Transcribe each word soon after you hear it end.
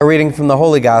A reading from the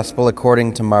Holy Gospel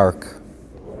according to Mark.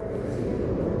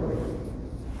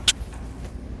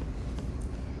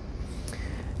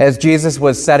 As Jesus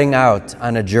was setting out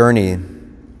on a journey,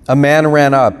 a man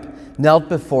ran up, knelt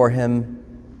before him,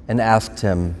 and asked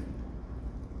him,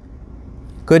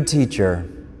 "Good teacher,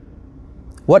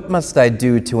 what must I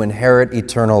do to inherit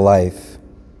eternal life?"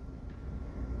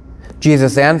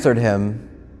 Jesus answered him,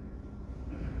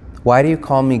 "Why do you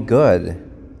call me good?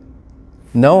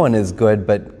 No one is good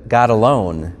but God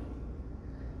alone.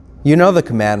 You know the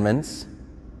commandments.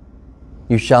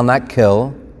 You shall not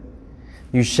kill.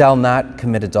 You shall not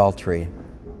commit adultery.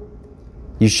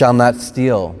 You shall not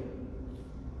steal.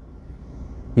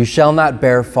 You shall not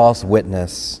bear false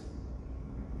witness.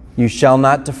 You shall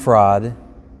not defraud.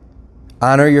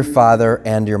 Honor your father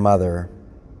and your mother."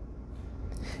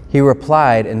 He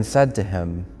replied and said to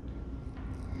him,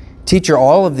 "Teacher,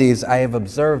 all of these I have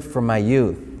observed from my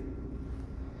youth."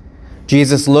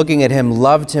 Jesus, looking at him,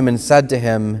 loved him and said to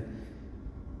him,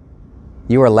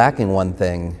 "You are lacking one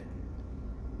thing.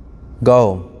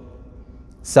 Go,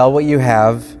 sell what you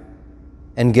have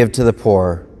and give to the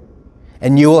poor,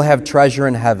 and you will have treasure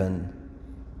in heaven.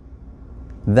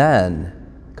 Then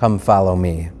come follow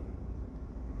me."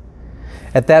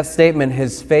 At that statement,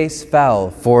 his face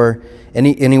fell, and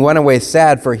he went away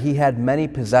sad, for he had many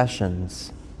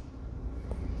possessions.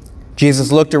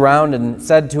 Jesus looked around and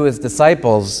said to his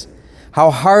disciples, "How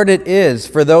hard it is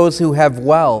for those who have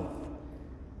wealth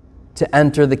to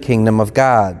enter the kingdom of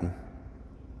God."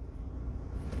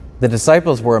 The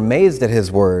disciples were amazed at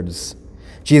his words.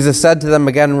 Jesus said to them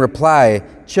again in reply,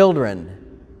 "Children,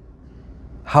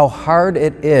 how hard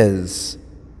it is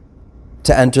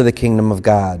to enter the kingdom of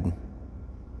God.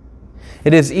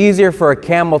 It is easier for a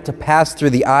camel to pass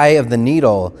through the eye of the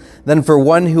needle than for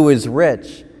one who is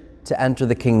rich to enter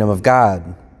the kingdom of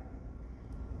God."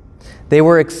 They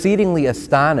were exceedingly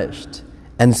astonished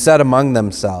and said among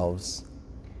themselves,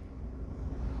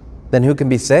 "Then who can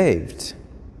be saved?"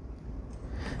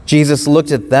 Jesus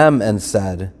looked at them and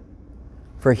said,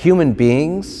 "For human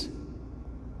beings,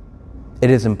 it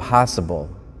is impossible,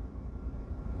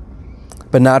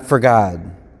 but not for God.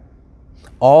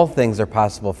 All things are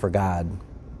possible for God."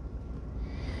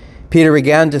 Peter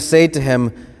began to say to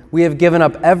him, "We have given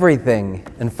up everything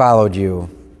and followed you."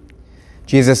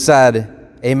 Jesus said,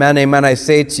 "Amen, amen, I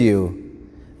say to you,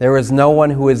 there is no one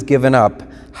who has given up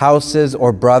houses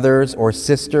or brothers or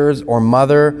sisters or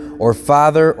mother or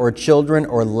father or children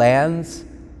or lands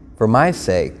for my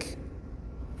sake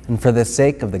and for the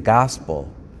sake of the gospel,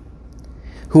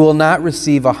 who will not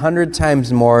receive 100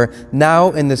 times more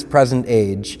now in this present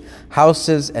age,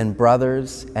 houses and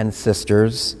brothers and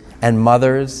sisters and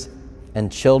mothers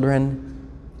and children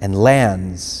and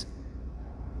lands,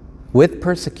 with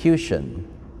persecution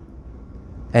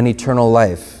and eternal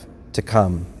life to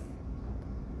come."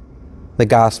 The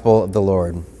Gospel of the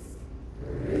Lord.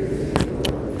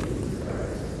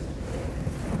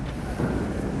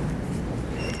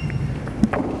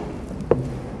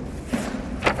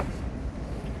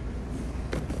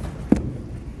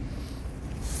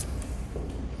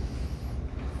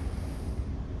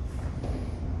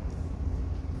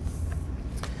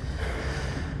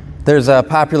 There's a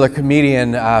popular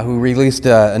comedian who released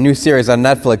a new series on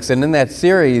Netflix, and in that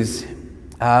series,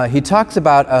 he talks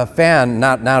about a fan,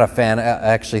 not a fan,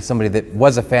 actually somebody that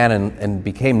was a fan and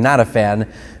became not a fan,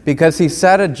 because he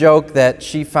said a joke that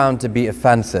she found to be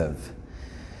offensive.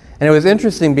 And it was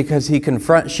interesting because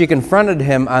she confronted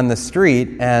him on the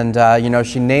street, and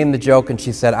she named the joke and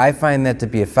she said, "I find that to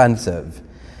be offensive."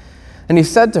 And he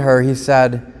said to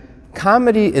her,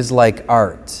 "Comedy is like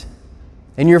art.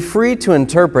 And you're free to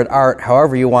interpret art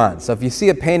however you want. So if you see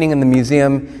a painting in the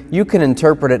museum, you can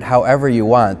interpret it however you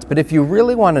want. But if you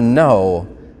really want to know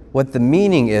what the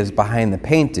meaning is behind the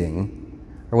painting,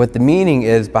 or what the meaning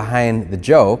is behind the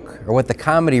joke, or what the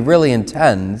comedy really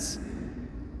intends,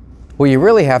 what you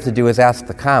really have to do is ask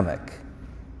the comic.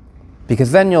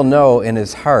 Because then you'll know in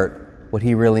his heart what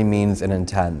he really means and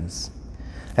intends."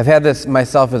 I've had this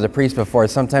myself as a priest before.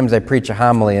 Sometimes I preach a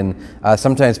homily, and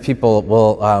sometimes people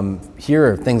will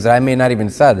hear things that I may not even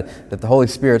said, that the Holy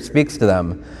Spirit speaks to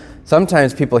them.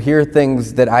 Sometimes people hear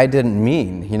things that I didn't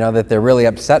mean, that they're really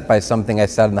upset by something I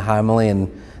said in the homily, and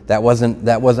that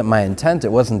wasn't my intent,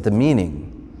 it wasn't the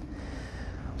meaning.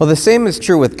 Well, the same is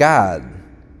true with God.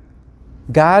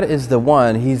 God is the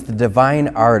one, He's the divine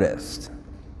artist.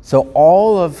 So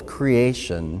all of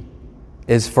creation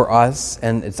is for us,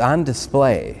 and it's on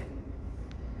display.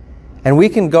 And we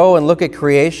can go and look at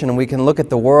creation, and we can look at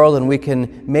the world, and we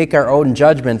can make our own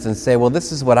judgments and say, well,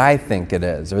 this is what I think it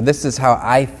is, or this is how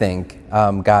I think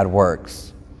God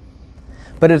works.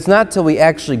 But it's not till we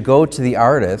actually go to the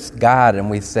artist, God, and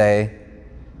we say,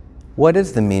 what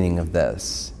is the meaning of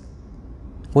this?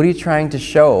 What are you trying to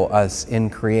show us in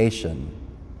creation?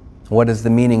 What is the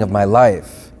meaning of my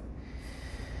life?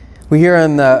 We hear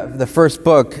in the first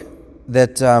book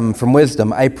that from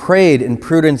Wisdom, I prayed and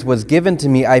prudence was given to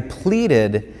me. I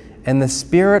pleaded and the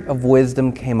spirit of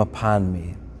wisdom came upon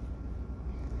me.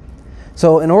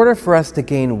 So in order for us to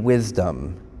gain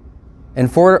wisdom, and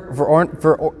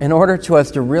in order to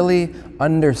us to really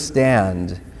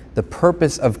understand the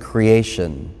purpose of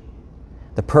creation,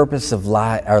 the purpose of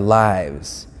our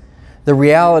lives, the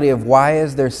reality of why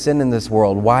is there sin in this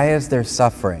world, why is there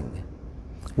suffering,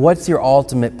 what's your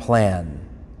ultimate plan?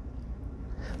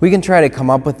 We can try to come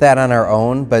up with that on our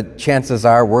own, but chances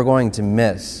are we're going to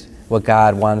miss what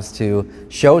God wants to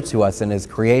show to us in His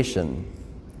creation.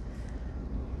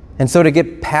 And so to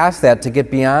get past that, to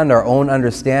get beyond our own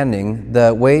understanding,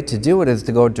 the way to do it is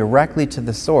to go directly to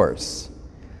the source,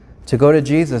 to go to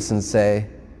Jesus and say,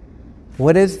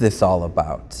 what is this all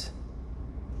about?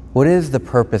 What is the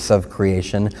purpose of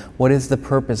creation? What is the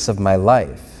purpose of my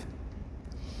life?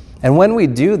 And when we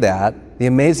do that, the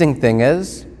amazing thing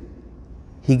is,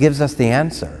 He gives us the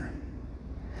answer.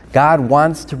 God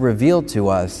wants to reveal to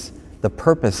us the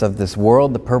purpose of this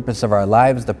world, the purpose of our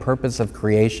lives, the purpose of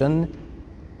creation.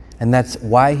 And that's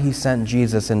why He sent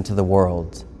Jesus into the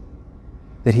world,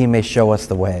 that He may show us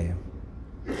the way.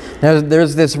 Now,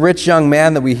 there's this rich young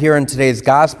man that we hear in today's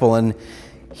gospel, and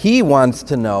he wants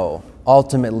to know,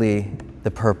 ultimately, the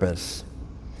purpose.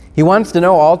 He wants to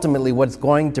know, ultimately, what's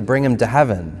going to bring him to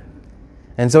heaven.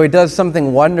 And so he does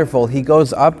something wonderful. He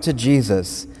goes up to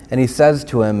Jesus, and he says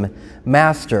to him,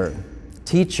 Master,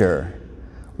 Teacher,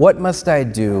 what must I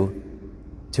do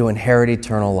to inherit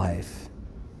eternal life?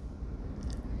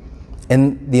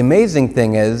 And the amazing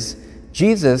thing is,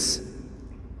 Jesus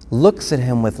looks at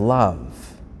him with love.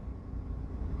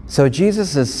 So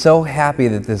Jesus is so happy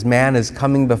that this man is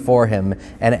coming before him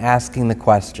and asking the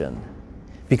question,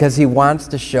 because he wants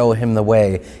to show him the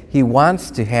way. He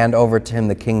wants to hand over to him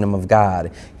the kingdom of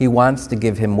God. He wants to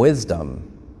give him wisdom.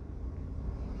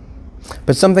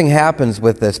 But something happens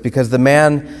with this, because the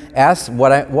man asks,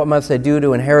 what must I do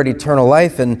to inherit eternal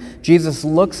life? And Jesus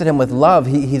looks at him with love.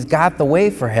 He's got the way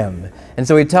for him. And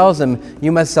so he tells him,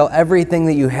 you must sell everything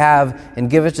that you have and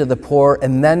give it to the poor,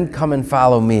 and then come and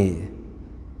follow me.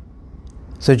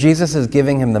 So Jesus is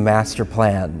giving him the master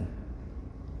plan.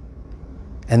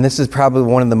 And this is probably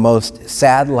one of the most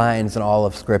sad lines in all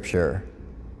of Scripture,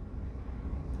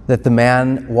 that the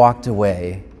man walked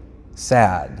away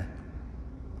sad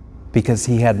because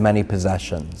he had many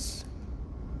possessions.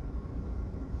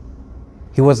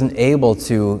 He wasn't able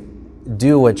to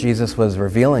do what Jesus was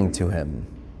revealing to him.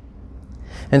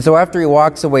 And so after he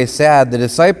walks away sad, the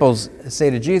disciples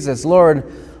say to Jesus,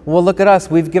 Lord, well, look at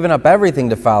us. We've given up everything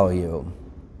to follow you.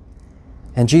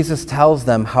 And Jesus tells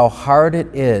them how hard it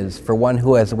is for one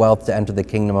who has wealth to enter the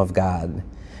kingdom of God.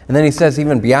 And then he says,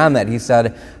 even beyond that, he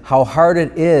said, how hard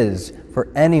it is for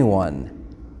anyone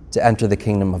to enter the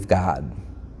kingdom of God.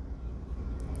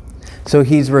 So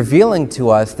he's revealing to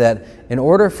us that in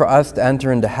order for us to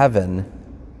enter into heaven,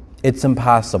 it's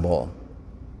impossible.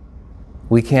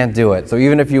 We can't do it. So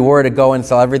even if you were to go and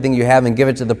sell everything you have and give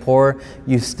it to the poor,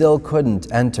 you still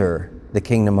couldn't enter the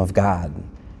kingdom of God.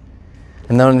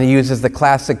 And then he uses the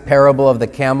classic parable of the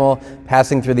camel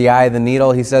passing through the eye of the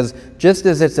needle. He says, just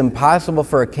as it's impossible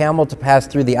for a camel to pass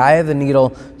through the eye of the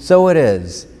needle, so it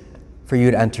is for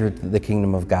you to enter the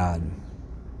kingdom of God.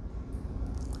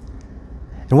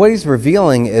 And what he's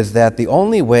revealing is that the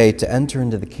only way to enter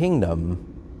into the kingdom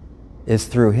is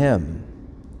through him.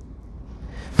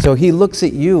 So he looks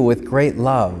at you with great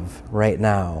love right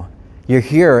now. You're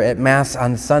here at Mass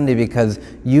on Sunday because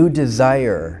you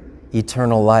desire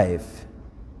eternal life.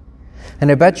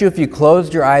 And I bet you if you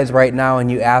closed your eyes right now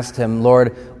and you asked him,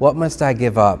 Lord, what must I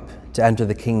give up to enter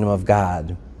the kingdom of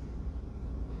God?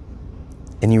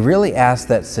 And you really asked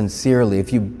that sincerely,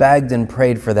 if you begged and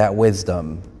prayed for that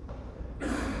wisdom,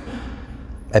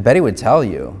 I bet he would tell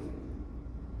you.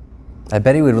 I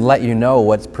bet he would let you know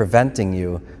what's preventing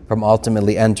you from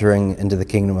ultimately entering into the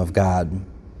kingdom of God.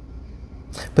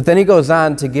 But then he goes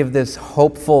on to give this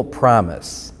hopeful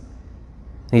promise.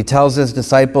 And he tells his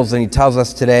disciples, and he tells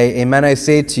us today, Amen, I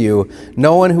say to you,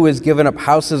 no one who has given up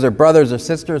houses or brothers or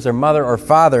sisters or mother or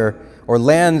father or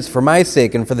lands for my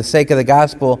sake and for the sake of the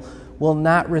gospel will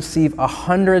not receive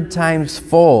 100 times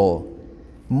full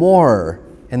more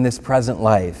in this present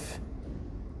life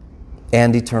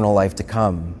and eternal life to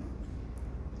come.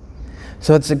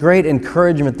 So it's a great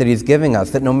encouragement that he's giving us,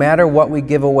 that no matter what we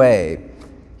give away,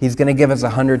 he's going to give us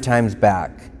 100 times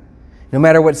back. No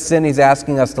matter what sin he's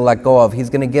asking us to let go of, he's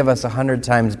going to give us 100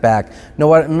 times back.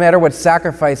 No matter what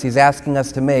sacrifice he's asking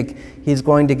us to make, he's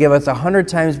going to give us 100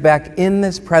 times back in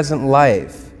this present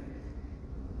life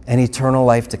and eternal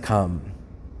life to come.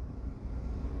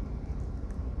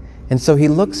 And so he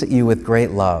looks at you with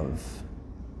great love.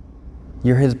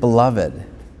 You're his beloved.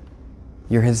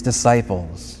 You're his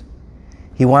disciples.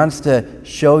 He wants to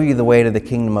show you the way to the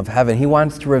kingdom of heaven. He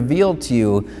wants to reveal to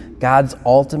you God's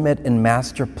ultimate and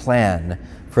master plan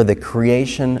for the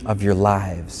creation of your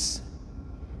lives.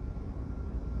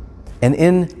 And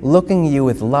in looking at you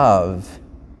with love,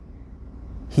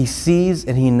 he sees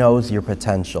and he knows your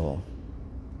potential.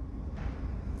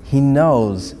 He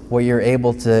knows what you're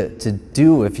able to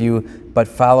do if you but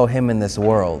follow him in this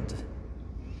world.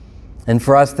 And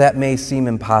for us, that may seem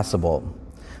impossible.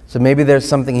 So maybe there's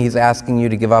something he's asking you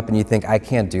to give up and you think, I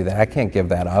can't do that. I can't give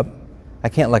that up. I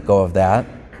can't let go of that.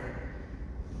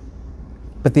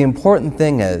 But the important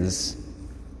thing is,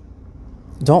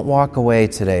 don't walk away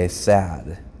today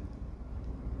sad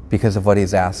because of what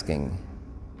he's asking.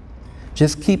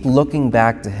 Just keep looking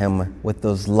back to him with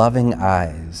those loving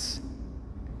eyes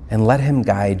and let him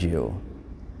guide you.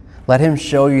 Let him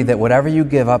show you that whatever you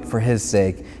give up for his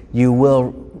sake, you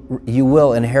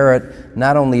will inherit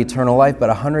not only eternal life, but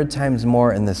 100 times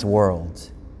more in this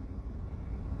world.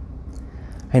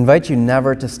 I invite you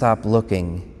never to stop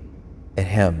looking at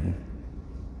him.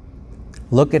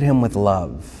 Look at him with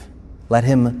love. Let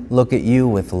him look at you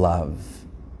with love.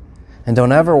 And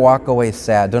don't ever walk away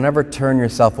sad. Don't ever turn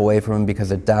yourself away from him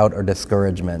because of doubt or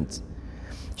discouragement.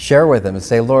 Share with him and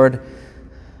say, Lord,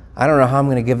 I don't know how I'm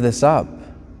going to give this up.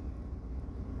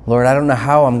 Lord, I don't know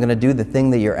how I'm going to do the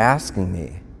thing that you're asking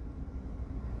me.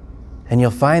 And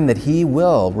you'll find that he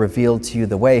will reveal to you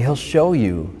the way. He'll show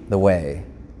you the way.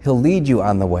 He'll lead you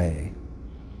on the way.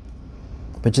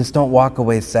 But just don't walk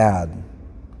away sad.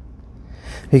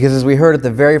 Because as we heard at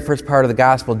the very first part of the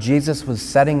gospel, Jesus was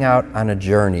setting out on a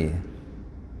journey.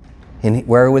 And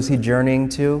where was he journeying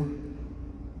to?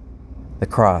 The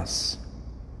cross.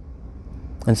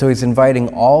 And so he's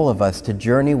inviting all of us to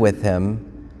journey with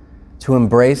him, to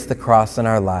embrace the cross in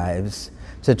our lives,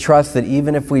 to trust that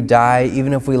even if we die,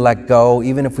 even if we let go,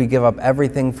 even if we give up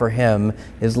everything for him,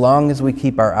 as long as we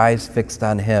keep our eyes fixed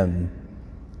on him,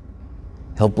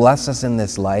 he'll bless us in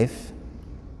this life,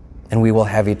 and we will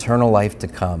have eternal life to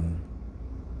come.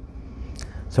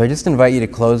 So I just invite you to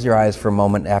close your eyes for a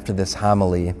moment after this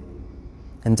homily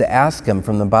and to ask him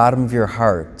from the bottom of your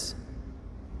heart,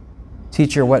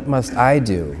 Teacher, what must I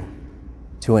do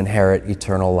to inherit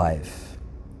eternal life?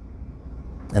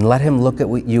 And let him look at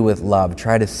you with love.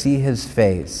 Try to see his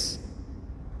face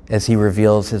as he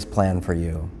reveals his plan for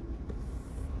you.